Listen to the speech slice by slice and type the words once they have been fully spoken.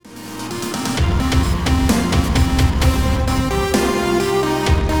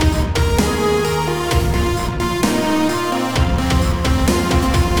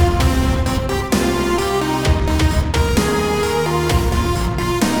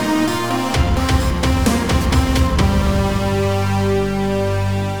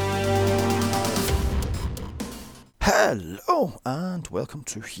welcome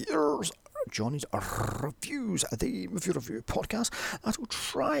to Here's Johnny's Reviews, the movie review podcast that will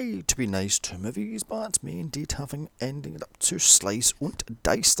try to be nice to movies, but may indeed having ending it up to slice und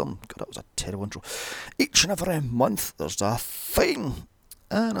dice them. God, that was a terrible intro. Each and every month there's a thing,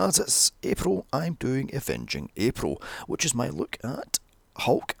 and as it's April, I'm doing Avenging April, which is my look at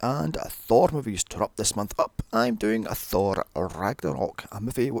Hulk and Thor movies. To wrap this month up, I'm doing a Thor Ragnarok, a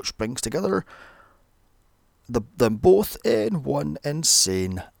movie which brings together them both in one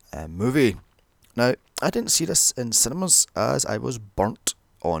insane movie. Now, I didn't see this in cinemas as I was burnt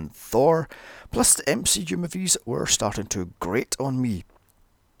on Thor, plus the MCU movies were starting to grate on me.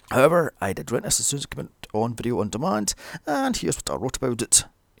 However, I did rent this as soon as it came out on video on demand, and here's what I wrote about it.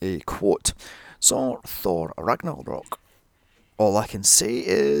 A quote: "Saw Thor Ragnarok. All I can say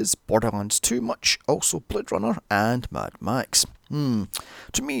is Borderlands too much, also Blade Runner and Mad Max. To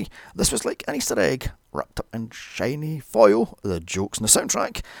me, this was like an Easter egg wrapped up in shiny foil, the jokes in the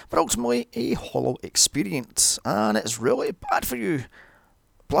soundtrack, but ultimately a hollow experience, and it's really bad for you.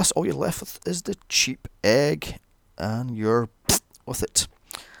 Plus, all you're left with is the cheap egg, and you're with it.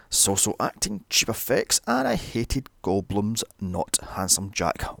 So acting, cheap effects, and I hated Goldblum's not handsome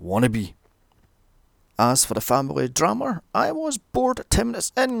Jack wannabe. As for the family drama, I was bored at 10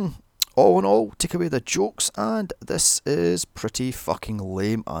 minutes in. All in all, take away the jokes, and this is pretty fucking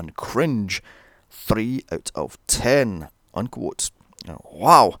lame and cringe. 3 out of 10, unquote.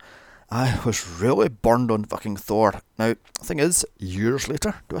 Wow, I was really burned on fucking Thor. Now, the thing is, years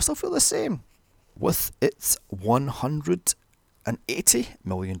later, do I still feel the same? With its $180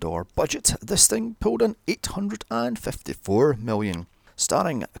 million budget, this thing pulled in $854 million.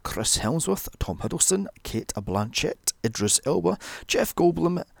 Starring Chris Hemsworth, Tom Hiddleston, Kate Blanchett, Idris Elba, Jeff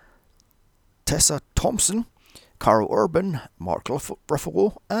Goldblum, Tessa Thompson, Carl Urban, Mark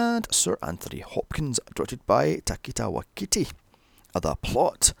Ruffalo, and Sir Anthony Hopkins, directed by Taika Waititi. The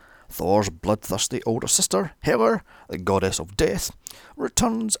plot: Thor's bloodthirsty older sister, Hela, the goddess of death,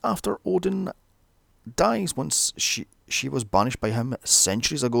 returns after Odin dies once she was banished by him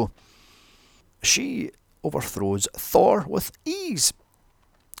centuries ago. She overthrows Thor with ease,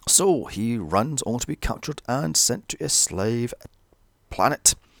 so he runs on to be captured and sent to a slave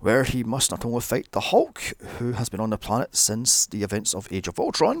planet, where he must not only fight the Hulk, who has been on the planet since the events of Age of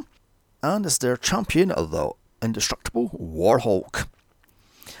Ultron, and is their champion, the indestructible War Hulk,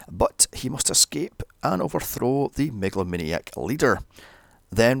 but he must escape and overthrow the megalomaniac leader,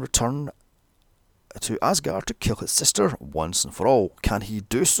 then return to Asgard to kill his sister once and for all. Can he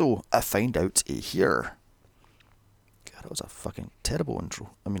do so? I find out here. God, that was a fucking terrible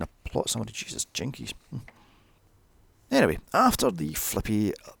intro. I mean, a plot summary, Jesus, jinkies. Anyway, after the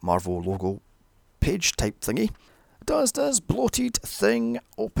flippy Marvel logo page type thingy, does this bloated thing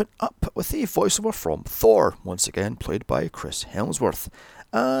open up with a voiceover from Thor, once again played by Chris Hemsworth,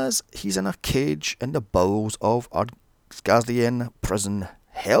 as he's in a cage in the bowels of Asgardian prison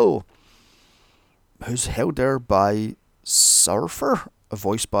hell, who's held there by Surfer,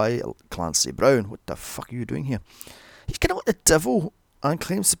 voiced by Clancy Brown. What the fuck are you doing here? He's kind of like the devil and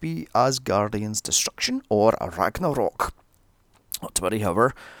claims to be Asgardian's destruction or Ragnarok. Not to worry,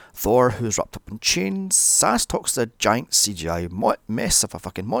 however, Thor, who's wrapped up in chains, sass talks the giant CGI mess of a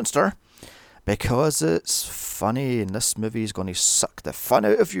fucking monster because it's funny, and this movie is going to suck the fun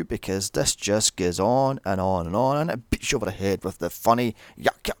out of you because this just goes on and on and on, and it beats you over the head with the funny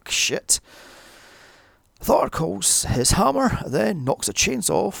yuck shit. Thor calls his hammer, then knocks the chains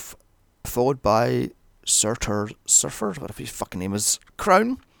off, followed by Surfer, whatever his fucking name is,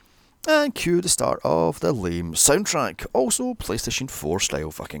 crown, and cue the start of the lame soundtrack. Also PlayStation 4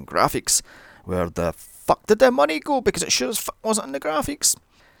 style fucking graphics. Where the fuck did the money go? Because it sure as fuck wasn't in the graphics.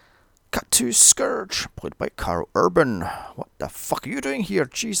 Cut to Scourge, played by Carl Urban. What the fuck are you doing here?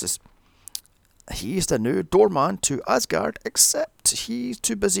 Jesus. He's the new doorman to Asgard, except he's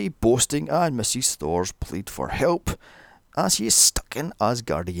too busy boasting and misses Thor's plead for help, as he is stuck in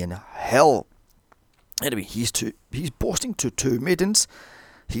Asgardian hell. Anyway, he's boasting to two maidens.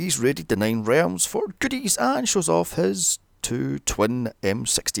 He's raided the 9 realms for goodies and shows off his 2 twin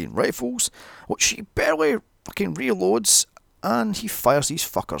M16 rifles, which he barely fucking reloads, and he fires these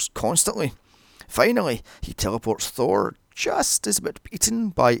fuckers constantly. Finally, he teleports Thor just as about beaten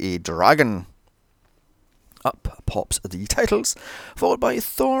by a dragon. Up pops the titles, followed by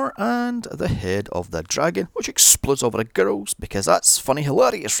Thor and the head of the dragon, which explodes over the girls, because that's funny,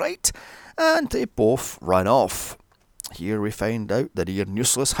 hilarious, right? And they both run off. Here we find out that the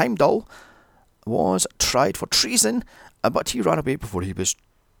useless Heimdall was tried for treason, but he ran away before he was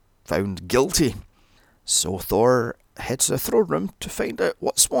found guilty. So Thor heads to the throne room to find out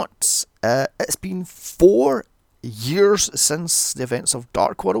what's what. It's been 4 years since the events of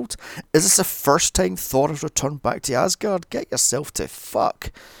Dark World? Is this the first time Thor has returned back to Asgard? Get yourself to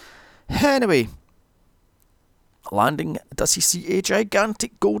fuck. Anyway, landing, does he see a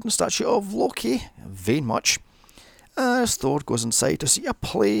gigantic golden statue of Loki? Very much. As Thor goes inside to see a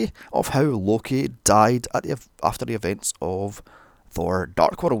play of how Loki died after the events of Thor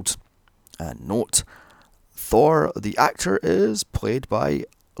Dark World. And note, Thor, the actor, is played by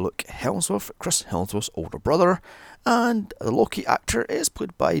Luke Hemsworth, Chris Hemsworth's older brother, and the Loki actor is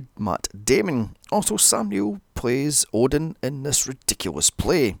played by Matt Damon. Also, Sam Neill plays Odin in this ridiculous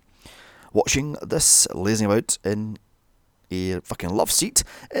play. Watching this lazing about in a fucking love seat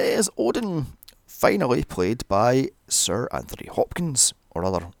is Odin, finally played by Sir Anthony Hopkins, or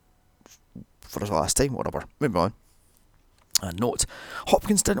rather, for his last time, whatever. Moving on. And note,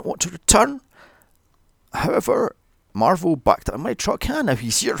 Hopkins didn't want to return. However, Marvel backed up in my truck, and now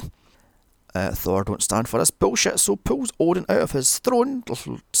he's here. Thor don't stand for this bullshit, so pulls Odin out of his throne,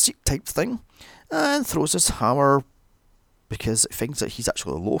 little seat type thing, and throws his hammer because it thinks that he's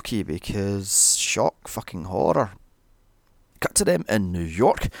actually Loki, because shock fucking horror. Cut to them in New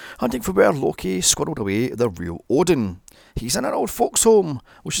York, hunting for where Loki squirreled away the real Odin. He's in an old folks' home,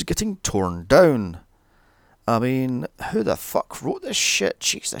 which is getting torn down. I mean, who the fuck wrote this shit?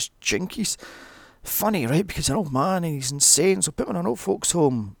 Jesus, jinkies. Funny, right? Because an old man and he's insane, so put him in an old folks'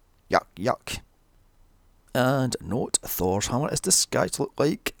 home. Yuck, yuck. And note, Thor's hammer is disguised to look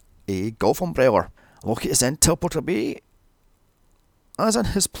like a golf umbrella. Loki is then teleported away, as in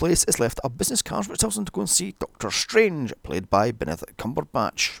his place is left a business card which tells him to go and see Doctor Strange, played by Benedict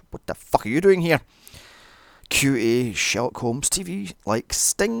Cumberbatch. What the fuck are you doing here? Cue a Sherlock Holmes TV like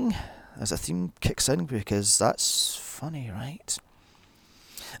sting as the theme kicks in, because that's funny, right?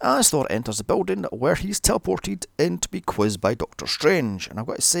 As Thor enters the building where he's teleported in to be quizzed by Doctor Strange. And I've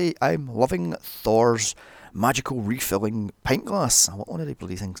got to say, I'm loving Thor's magical refilling pint glass. I want one of the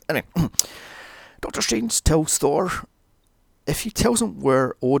bloody things. Anyway, Doctor Strange tells Thor if he tells him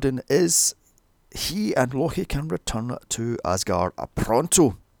where Odin is, he and Loki can return to Asgard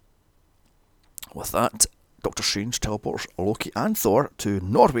pronto. With that, Doctor Strange teleports Loki and Thor to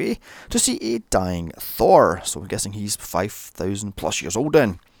Norway to see a dying Thor, so I'm guessing he's 5,000 plus years old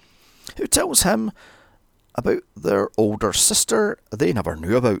then, who tells him about their older sister they never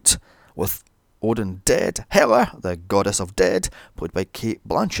knew about. With Odin dead, Hela, the goddess of dead, played by Cate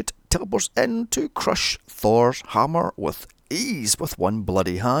Blanchett, teleports in to crush Thor's hammer with ease with one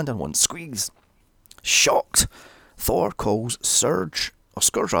bloody hand and one squeeze. Shocked, Thor calls Scourge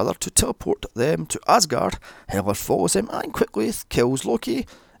to teleport them to Asgard. Hela follows him and quickly kills Loki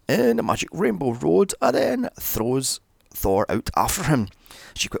in the magic Rainbow Road and then throws Thor out after him.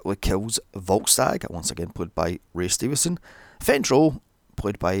 She quickly kills Volstagg, once again played by Ray Stevenson, Fendrel,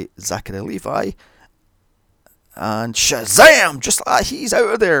 played by Zachary Levi, and Shazam! Just like he's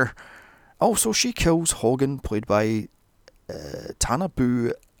out of there. Also, she kills Hogan, played by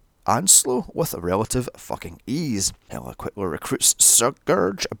Tanabu Anslow, with a relative fucking ease. Hela quickly recruits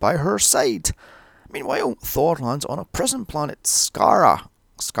Scourge by her side. Meanwhile, Thor lands on a prison planet, Skar,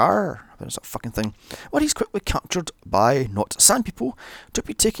 that's a fucking thing, where he's quickly captured by Not Sand People to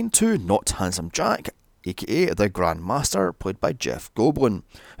be taken to Not Handsome Jack, aka the Grand Master, played by Jeff Goldblum,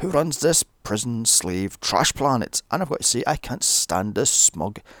 who runs this prison slave trash planet. And I've got to say, I can't stand this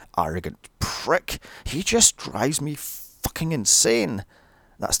smug, arrogant prick. He just drives me fucking insane.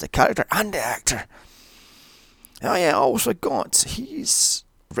 That's the character and the actor. Oh yeah, I also got, he's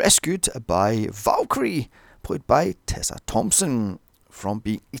rescued by Valkyrie, played by Tessa Thompson, from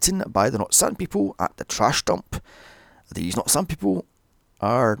being eaten by the Not Sand People at the trash dump. These Not Sand People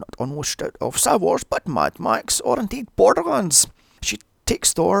are not unleashed out of Star Wars, but Mad Max, or indeed Borderlands. She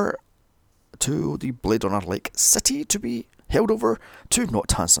takes Thor to the Blade Runner-like city to be held over to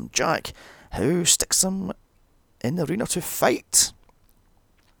Not Handsome Jack, who sticks him in the arena to fight.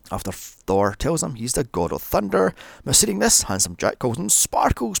 After Thor tells him he's the god of thunder, misleading this, Handsome Jack calls him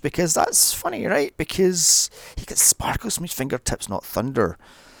Sparkles, because that's funny, right? Because he gets sparkles from his fingertips, not thunder.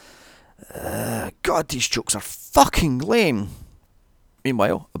 God, these jokes are fucking lame.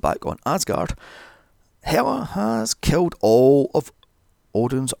 Meanwhile, back on Asgard, Hela has killed all of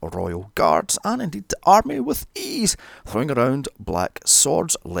Odin's royal guards, and indeed the army with ease, throwing around black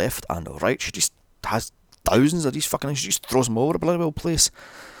swords left and right. She just has thousands of these fucking things, she just throws them all over the bloody well place.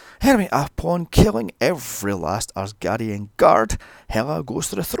 Anyway, upon killing every last Asgardian guard, Hela goes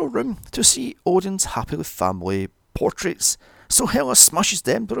to the throne room to see Odin's happy family portraits. So Hela smashes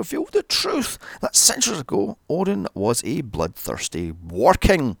them to reveal the truth that centuries ago Odin was a bloodthirsty war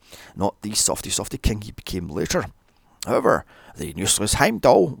king, not the softy king he became later. However, the useless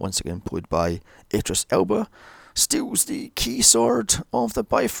Heimdall, once again played by Idris Elba, steals the key sword of the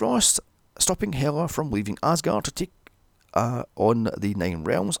Bifrost, stopping Hela from leaving Asgard to take on the Nine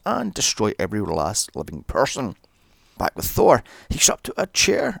Realms and destroy every last living person. Back with Thor, he's strapped to a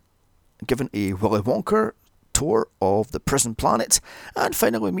chair, given a Willy Wonka tour of the prison planet, and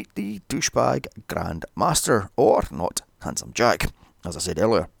finally meet the douchebag Grand Master, or not Handsome Jack, as I said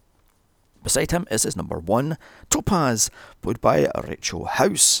earlier. Beside him is his number one, Topaz, played by Rachel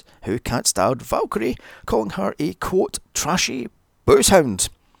House, who can't stand Valkyrie, calling her a, quote, trashy boozehound.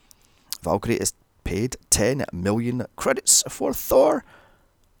 Valkyrie is paid 10 million credits for Thor,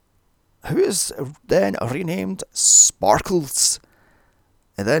 who is then renamed Sparkles.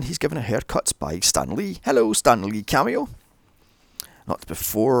 And then he's given a haircut by Stan Lee. Hello, Stan Lee cameo.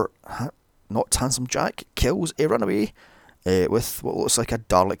 Not Handsome Jack kills a runaway with what looks like a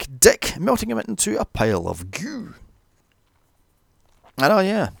Dalek dick, melting him into a pile of goo. And oh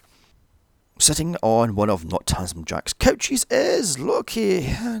yeah, sitting on one of Not Handsome Jack's couches is Loki.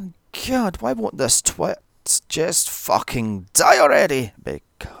 And God, why won't this twit just fucking die already?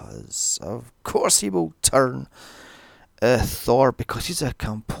 Because of course he will turn Thor, because he's a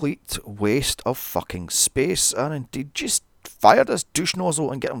complete waste of fucking space, and indeed just fire this douche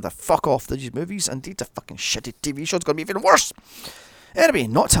nozzle and get him the fuck off these movies. Indeed, the fucking shitty TV show's gonna be even worse. Anyway,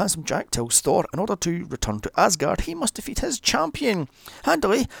 Not Handsome Jack tells Thor in order to return to Asgard, he must defeat his champion.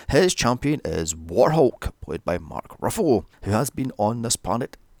 Handily, his champion is Warhulk, played by Mark Ruffalo, who has been on this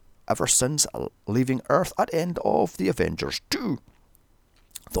planet ever since leaving Earth at the end of the Avengers 2.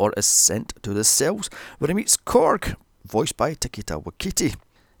 Thor is sent to the cells where he meets Korg, voiced by Taika Waititi.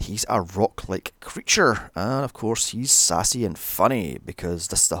 He's a rock-like creature, and of course he's sassy and funny, because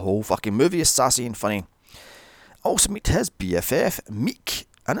the whole fucking movie is sassy and funny. Also meet his BFF, Meek,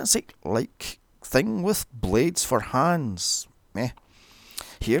 an insect-like thing with blades for hands.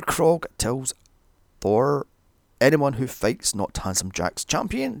 Here Krog tells Thor anyone who fights Not Handsome Jack's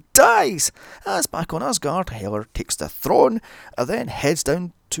champion dies, as back on Asgard, Hela takes the throne and then heads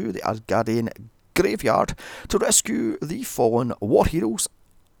down to the Asgardian graveyard to rescue the fallen war heroes,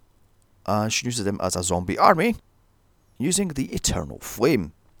 and she uses them as a zombie army using the Eternal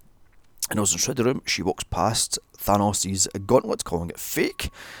Flame. In Ozen's Shredder Room, she walks past Thanos' gauntlet, calling it fake,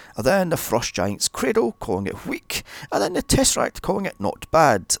 and then the Frost Giant's cradle, calling it weak, and then the Tesseract, calling it not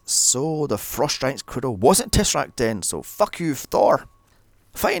bad. So the Frost Giant's cradle wasn't Tesseract then, so fuck you, Thor.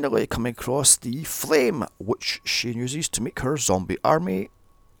 Finally, coming across the flame, which she uses to make her zombie army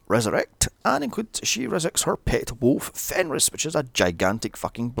resurrect, and includes she resurrects her pet wolf, Fenris, which is a gigantic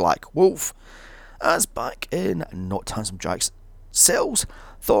fucking black wolf. As back in Not Handsome Jack's cells,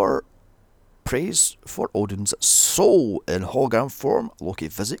 Thor prays for Odin's soul in hologram form. Loki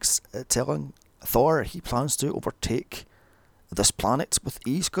visits, telling Thor he plans to overtake this planet with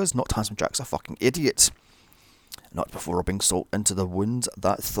ease because Not Handsome Jack's a fucking idiot. Not before rubbing salt into the wound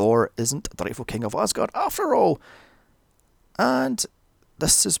that Thor isn't the rightful king of Asgard after all. And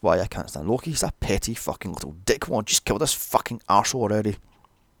this is why I can't stand Loki. He's a petty fucking little dickwad. Just kill this fucking arsehole already.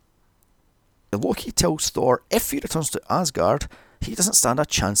 Loki tells Thor if he returns to Asgard, he doesn't stand a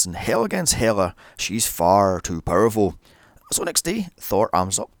chance in hell against Hela. She's far too powerful. So next day, Thor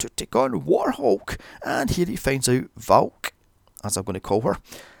arms up to take on Warhulk, and here he finds out Valk, as I'm going to call her,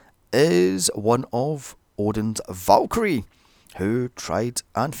 is one of Odin's Valkyrie, who tried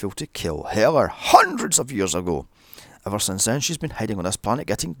and failed to kill Hela hundreds of years ago. Ever since then, she's been hiding on this planet,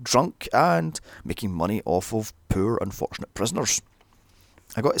 getting drunk and making money off of poor, unfortunate prisoners.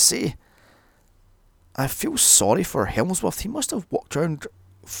 I got to say, I feel sorry for Hemsworth. He must have walked around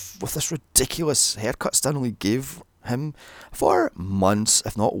with this ridiculous haircut Stan Lee gave him for months,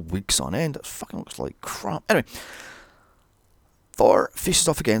 if not weeks on end. It fucking looks like crap. Anyway, Thor faces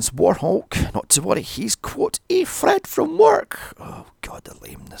off against Warhulk. Not to worry, he's, quote, a friend from work. Oh god, the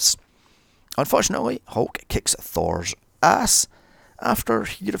lameness. Unfortunately, Hulk kicks Thor's ass after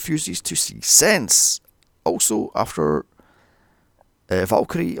he refuses to see sense. Also, after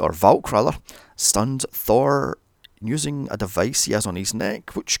Valkyrie, or Valk rather, stuns Thor using a device he has on his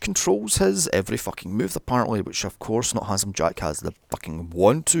neck, which controls his every fucking move apparently, which of course Not Handsome Jack has the fucking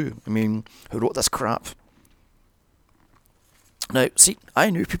want to. I mean, who wrote this crap? Now, see, I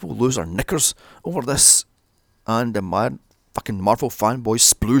knew people lose their knickers over this, and the mad fucking Marvel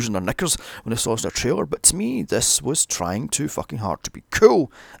fanboys splooging their knickers when they saw their trailer, but to me, this was trying too fucking hard to be cool.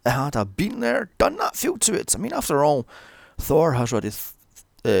 It had a been there, done that feel to it. I mean, after all, Thor has already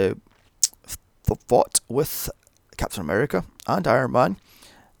fought with Captain America and Iron Man,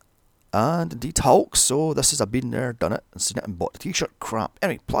 and indeed Hulk, so this is a been there, done it, and seen it and bought the t-shirt crap.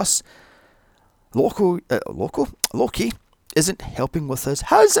 Anyway, plus, Loki isn't helping with his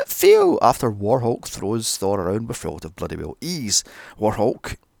 "how's it feel?" after Warhawk throws Thor around with relative bloody well ease.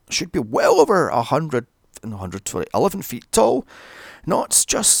 Warhawk should be well over 11 feet tall, not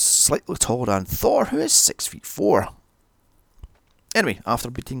just slightly taller than Thor, who is 6 feet 4. Anyway, after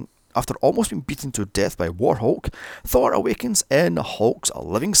almost being beaten to death by Warhawk, Thor awakens in Hulk's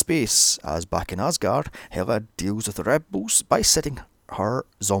living space, as back in Asgard, Hela deals with the rebels by setting her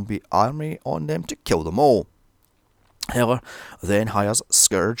zombie army on them to kill them all. Hela then hires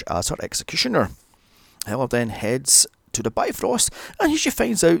Scourge as her executioner. Hela then heads to the Bifrost, and here she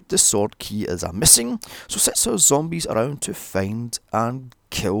finds out the sword key is missing, so sets her zombies around to find and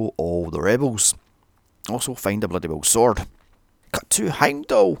kill all the rebels. Also find a bloody well sword. Cut to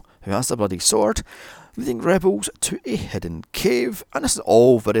Heimdall, who has the bloody sword, leading rebels to a hidden cave, and this is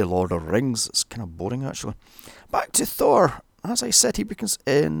all very Lord of the Rings. It's kind of boring actually. Back to Thor. As I said, he begins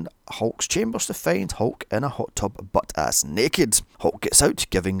in Hulk's chambers to find Hulk in a hot tub butt-ass naked. Hulk gets out,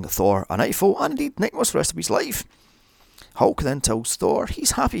 giving Thor a nightfall and indeed nightmares for the rest of his life. Hulk then tells Thor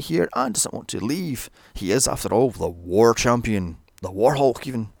he's happy here and doesn't want to leave. He is, after all, the war champion. The War Hulk,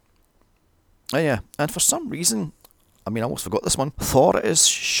 even. Oh yeah, and for some reason, I almost forgot this one, Thor is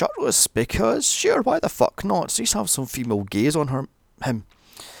shirtless because, sure, why the fuck not? So he's having some female gaze on him.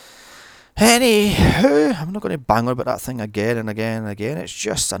 Anywho, I'm not going to bang on about that thing again and again and again. It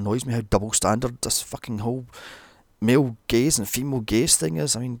just annoys me how double standard this fucking whole male gaze and female gaze thing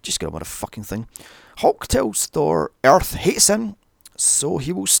is. Just get on with the fucking thing. Hulk tells Thor Earth hates him, so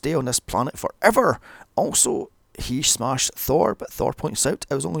he will stay on this planet forever. Also, he smashed Thor, but Thor points out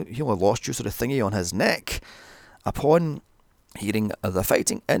he only lost due to the thingy on his neck. Upon hearing the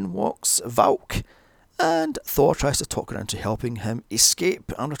fighting, in walks Valk, and Thor tries to talk her into helping him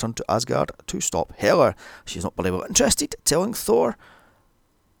escape and return to Asgard to stop Hela. She's not very well interested, telling Thor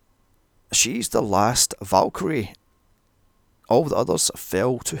she's the last Valkyrie. All the others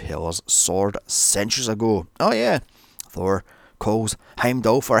fell to Hela's sword centuries ago. Oh yeah, Thor calls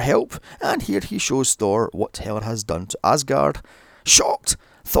Heimdall for help, and here he shows Thor what Hela has done to Asgard. Shocked,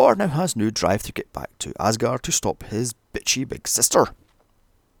 Thor now has new drive to get back to Asgard to stop his bitchy big sister.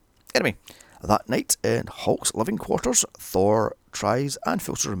 Anyway, that night in Hulk's living quarters, Thor tries and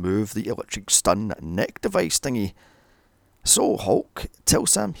fails to remove the electric stun neck device thingy. So Hulk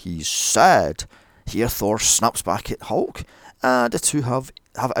tells him he's sad. Here Thor snaps back at Hulk, and the two have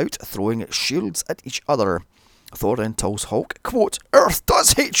out throwing shields at each other. Thor then tells Hulk, quote, "Earth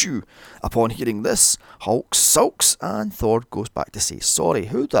does hate you." Upon hearing this, Hulk sulks and Thor goes back to say sorry.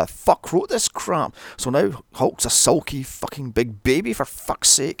 Who the fuck wrote this crap? So now Hulk's a sulky fucking big baby, for fuck's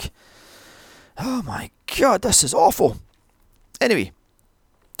sake. Oh my god, this is awful. Anyway,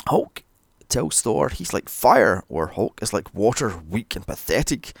 Hulk tells Thor he's like fire, or Hulk is like water, weak and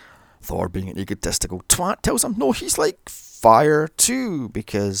pathetic. Thor, being an egotistical twat, tells him no, he's like fire too,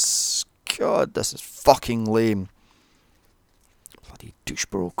 because god, this is fucking lame. Bloody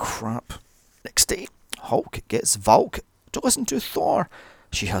douchebro crap. Next day, Hulk gets Valk to listen to Thor.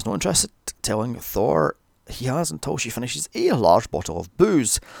 She has no interest in telling Thor he has until she finishes a large bottle of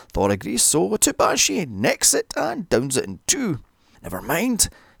booze. Thor agrees, so too bad she necks it and downs it in two. Never mind,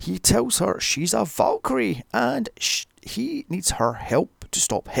 he tells her she's a Valkyrie and he needs her help to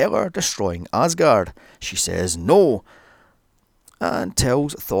stop Hela destroying Asgard. She says no, and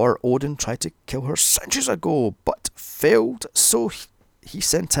tells Thor Odin tried to kill her centuries ago but failed, so he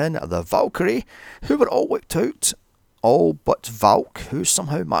sent in the Valkyrie, who were all wiped out. All but Valk, who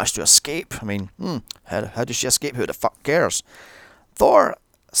somehow managed to escape. How does she escape? Who the fuck cares? Thor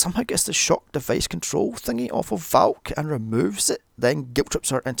somehow gets the shock device control thingy off of Valk and removes it, then guilt trips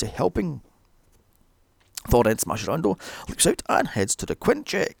her into helping. Thor then smashes Rondo, leaps out and heads to the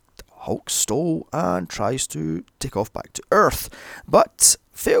Quinjet. Hulk stole and tries to take off back to Earth, but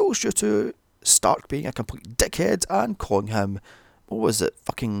fails due to Stark being a complete dickhead and calling him, what was it,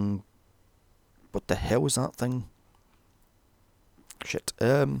 fucking, what the hell was that thing? Shit.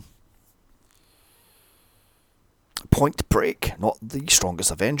 Point Break, not the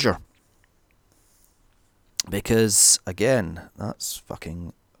strongest Avenger. Because, again, that's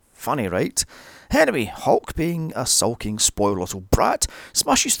fucking funny, right? Anyway, Hulk, being a sulking, spoiled little brat,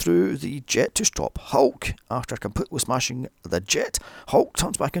 smashes through the jet to stop Hulk. After completely smashing the jet, Hulk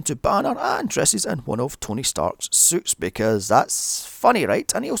turns back into Banner and dresses in one of Tony Stark's suits, because that's funny,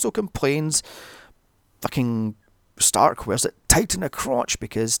 right? And he also complains fucking Stark wears it tight in the crotch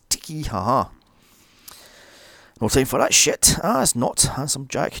because tiki haha. No time for that shit, as not handsome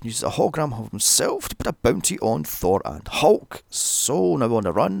Jack uses a hologram of himself to put a bounty on Thor and Hulk. So now on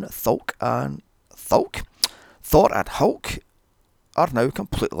the run, Thor and Hulk are now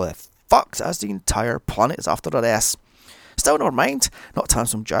completely fucked as the entire planet is after their ass. Still never mind, Not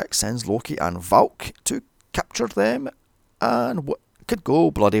Handsome Jack sends Loki and Valk to capture them, and what could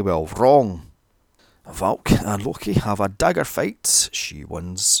go bloody well wrong? Valk and Loki have a dagger fight. She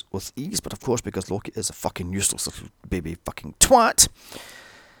wins with ease, but of course because Loki is a fucking useless little baby fucking twat.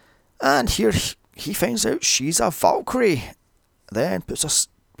 And here he finds out she's a Valkyrie, then puts a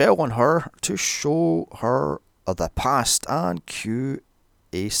spell on her to show her the past, and cue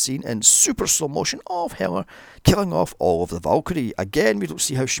a scene in super slow motion of Hela killing off all of the Valkyrie. Again, we don't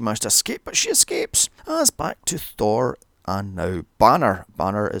see how she managed to escape, but she escapes. As back to Thor and now Banner.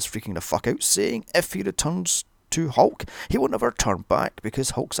 Banner is freaking the fuck out, saying if he returns to Hulk, he will never turn back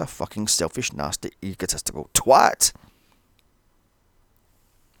because Hulk's a fucking selfish, nasty, egotistical twat.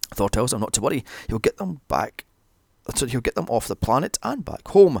 Thor tells him not to worry, he'll get them back. So he'll get them off the planet and back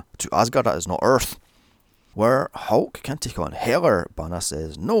home to Asgard, that is not Earth, where Hulk can take on Hela. Banner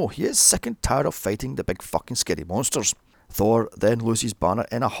says no, he is sick and tired of fighting the big fucking scary monsters. Thor then loses Banner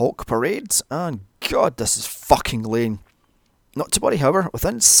in a Hulk parade, and god, this is fucking lame. Not to worry, however,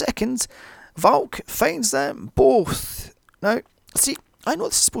 within seconds, Valk finds them both. Now, see, I know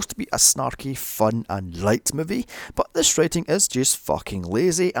this is supposed to be a snarky, fun and light movie, but this writing is just fucking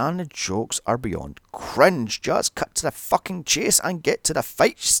lazy and the jokes are beyond cringe. Just cut to the fucking chase and get to the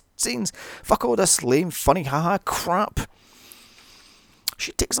fight scenes. Fuck all this lame, funny, haha crap.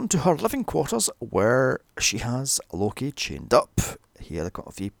 She takes them to her living quarters where she has Loki chained up. Here they've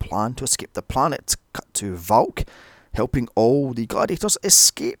got a plan to escape the planet. Cut to Valk helping all the gladiators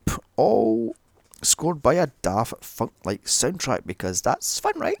escape, all scored by a daft funk-like soundtrack, because that's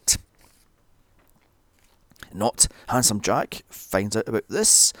fun, right? Not Handsome Jack finds out about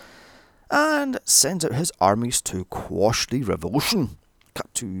this and sends out his armies to quash the revolution.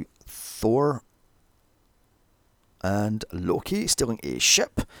 Cut to Thor and Loki stealing a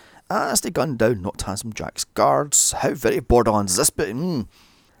ship as they gun down Not Handsome Jack's guards. How very Borderlands is this bit?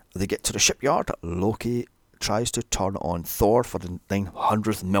 They get to the shipyard. Loki tries to turn on Thor for the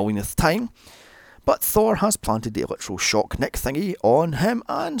 900th millionth time, but Thor has planted the electroshock Nick thingy on him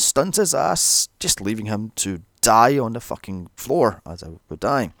and stuns his ass, just leaving him to die on the fucking floor as I would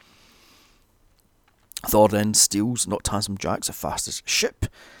die. Thor then steals Not Handsome Jack's fastest ship.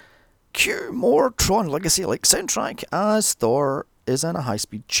 Cue more Tron Legacy-like soundtrack as Thor is in a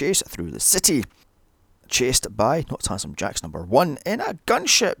high-speed chase through the city, chased by Not Handsome Jack's number 1 in a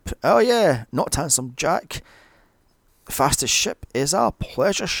gunship. Oh yeah, Not Handsome Jack fastest ship is a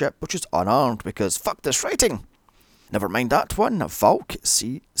pleasure ship which is unarmed because fuck this writing. Never mind that one, Valk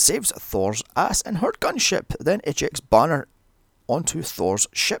saves Thor's ass in her gunship, then ejects Banner onto Thor's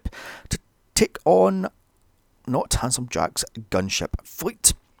ship to take on Not Handsome Jack's gunship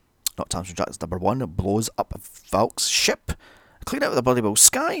fleet. Not Handsome Jack's number 1 blows up Valk's ship, clean out of the bloody blue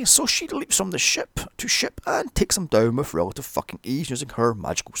sky, so she leaps from the ship to ship and takes him down with relative fucking ease using her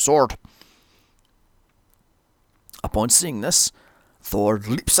magical sword. Upon seeing this, Thor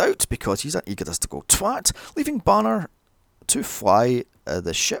leaps out because he's an egotistical twat, leaving Banner to fly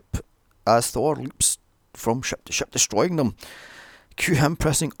the ship as Thor leaps from ship to ship, destroying them. Cue him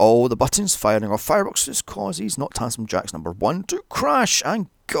pressing all the buttons, firing off fireworks, which causes Not Handsome Jack's number 1 to crash, and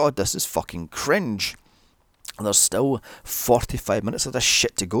god, this is fucking cringe. And there's still 45 minutes of this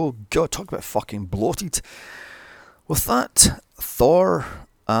shit to go. God, talk about fucking bloated. With that, Thor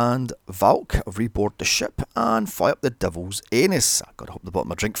and Valk reboard the ship and fly up the Devil's Anus. I gotta hop the bottom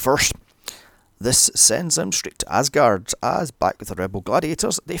of my drink first. This sends them straight to Asgard, as back with the rebel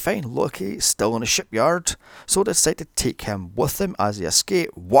gladiators, they find Loki still in a shipyard, so they decide to take him with them as they escape.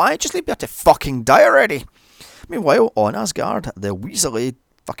 Why? Just leave me to fucking die already! Meanwhile, on Asgard, the weaselly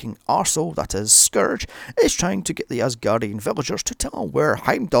fucking arsehole, that is Scourge, is trying to get the Asgardian villagers to tell him where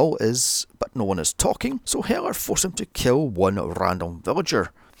Heimdall is, but no one is talking, so Hela forces him to kill one random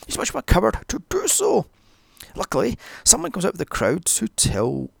villager. He's much of a coward to do so. Luckily, someone comes out of the crowd to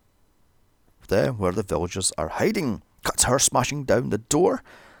tell them where the villagers are hiding. Cuts her smashing down the door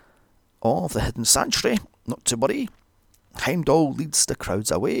of the hidden sanctuary. Not to worry, Heimdall leads the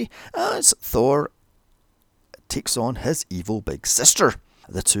crowds away as Thor takes on his evil big sister.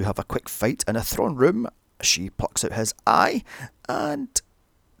 The two have a quick fight in a throne room. She plucks out his eye and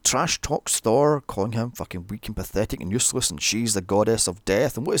trash talks Thor, calling him fucking weak and pathetic and useless, and she's the goddess of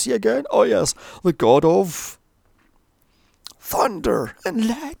death. And what is he again? Oh yes, the god of thunder and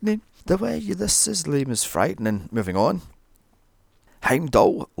lightning. The way this is lame is frightening. Moving on.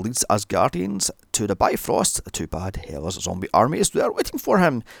 Heimdall leads Asgardians to the Bifrost. Too bad Hela's zombie army is there waiting for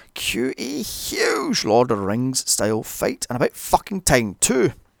him. Cue a huge Lord of the Rings style fight, and about fucking time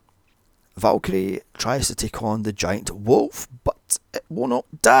too. Valkyrie tries to take on the giant wolf, but but it will not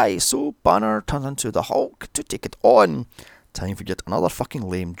die, so Banner turns into the Hulk to take it on. Time for yet another fucking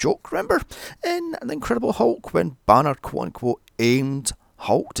lame joke, remember? In The Incredible Hulk, when Banner quote-unquote aimed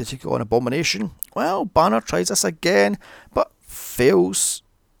Hulk to take on Abomination, well, Banner tries this again, but fails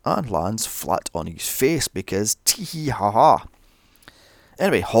and lands flat on his face because tee ha ha.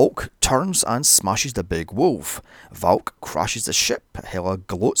 Anyway, Hulk turns and smashes the big wolf. Valk crashes the ship, Hela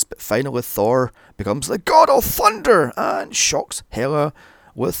gloats, but finally Thor becomes the god of thunder and shocks Hela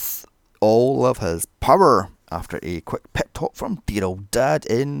with all of his power after a quick pep talk from dear old dad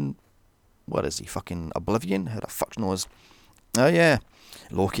in, what is he, fucking Oblivion? Who the fuck knows? Oh yeah,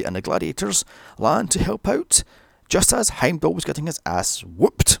 Loki and the gladiators land to help out, just as Heimdall was getting his ass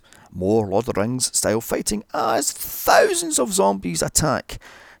whooped. More Lord of the Rings style fighting as thousands of zombies attack.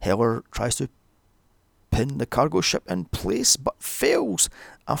 Hela tries to pin the cargo ship in place but fails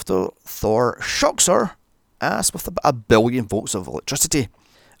after Thor shocks her ass with a billion volts of electricity.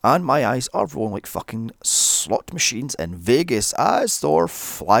 And my eyes are rolling like fucking slot machines in Vegas as Thor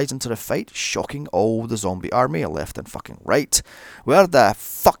flies into the fight, shocking all the zombie army left and fucking right. Where the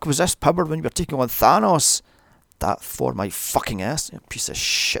fuck was this power when you were taking on Thanos? That for my fucking ass, you piece of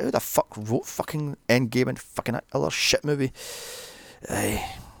shit. Who the fuck wrote fucking Endgame and fucking that other shit movie?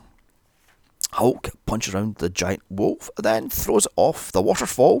 Hulk punches around the giant wolf, then throws it off the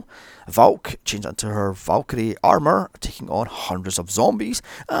waterfall. Valk changes into her Valkyrie armour, taking on hundreds of zombies,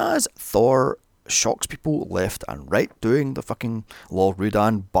 as Thor shocks people left and right, doing the fucking Lord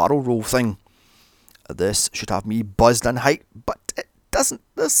Rudan barrel roll thing. This should have me buzzed in height, but it doesn't.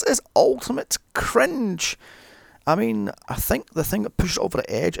 This is ultimate cringe. I mean, I think the thing that pushes it over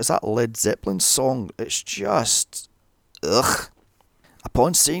the edge is that Led Zeppelin song. It's just... ugh.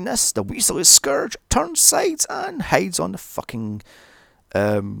 Upon seeing this, the Weasley Scourge turns sides and hides on the fucking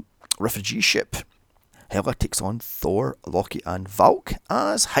refugee ship. Hela takes on Thor, Loki and Valk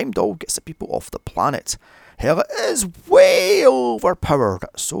as Heimdall gets the people off the planet. Hela is way overpowered,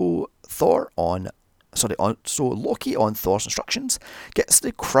 so Loki on Thor's instructions gets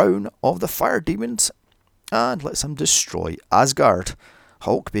the crown of the fire demons and lets him destroy Asgard.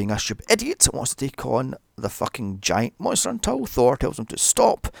 Hulk, being a stupid idiot, wants to take on the fucking giant monster until Thor tells him to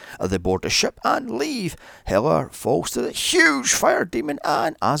stop. They board the ship and leave. Hela falls to the huge fire demon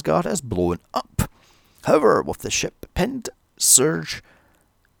and Asgard is blown up. However, with the ship pinned, Surge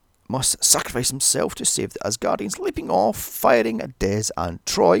must sacrifice himself to save the Asgardians, leaping off, firing at Des and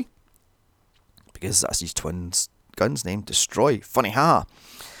Troy, because that's his twin's gun's name, Destroy. Funny, ha!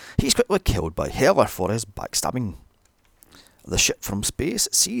 He's quickly killed by Hela for his backstabbing. The ship from space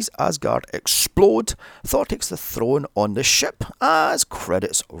sees Asgard explode. Thor takes the throne on the ship as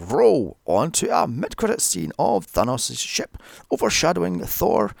credits roll onto a mid-credit scene of Thanos' ship overshadowing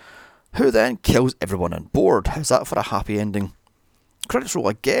Thor, who then kills everyone on board. How's that for a happy ending? Credits roll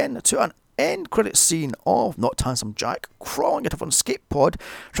again to an end credit scene of Not Handsome Jack crawling out of an escape pod,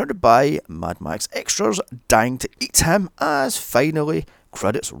 surrounded by Mad Max extras dying to eat him, as finally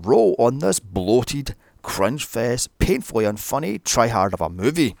credits roll on this bloated, cringe fest, painfully unfunny try-hard of a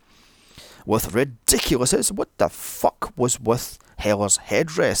movie. With ridiculousness, what the fuck was with Hela's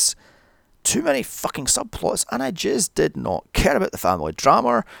headdress? Too many fucking subplots, and I just did not care about the family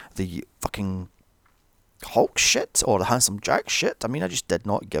drama, the fucking Hulk shit, or the Handsome Jack shit. I mean, I just did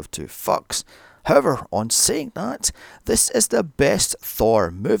not give two fucks. However, on saying that, this is the best Thor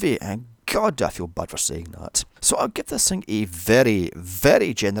movie, and God, do I feel bad for saying that. So I'll give this thing a very,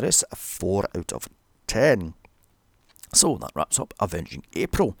 very generous 4 out of 10. So that wraps up Avenging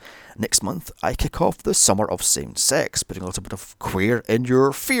April. Next month, I kick off the Summer of Same Sex, putting a little bit of queer in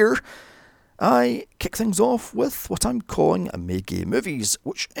your fear. I kick things off with what I'm calling May Gay movies,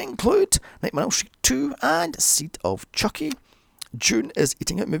 which include Nightmare on Elm Street 2 and Seed of Chucky. June is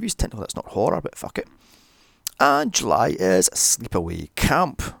Eating Out movies. Technically that's not horror, but fuck it. And July is Sleepaway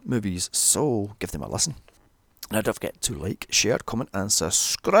Camp movies, so give them a listen. And don't forget to like, share, comment and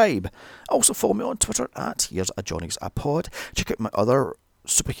subscribe. Also follow me on Twitter at Here's a Johnny's a Pod. Check out my other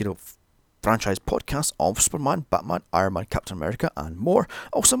superhero franchise podcasts of Superman, Batman, Iron Man, Captain America and more.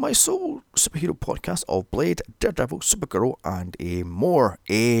 Also my solo superhero podcast of Blade, Daredevil, Supergirl and more.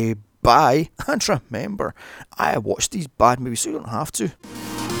 Bye. And remember, I watch these bad movies so you don't have to.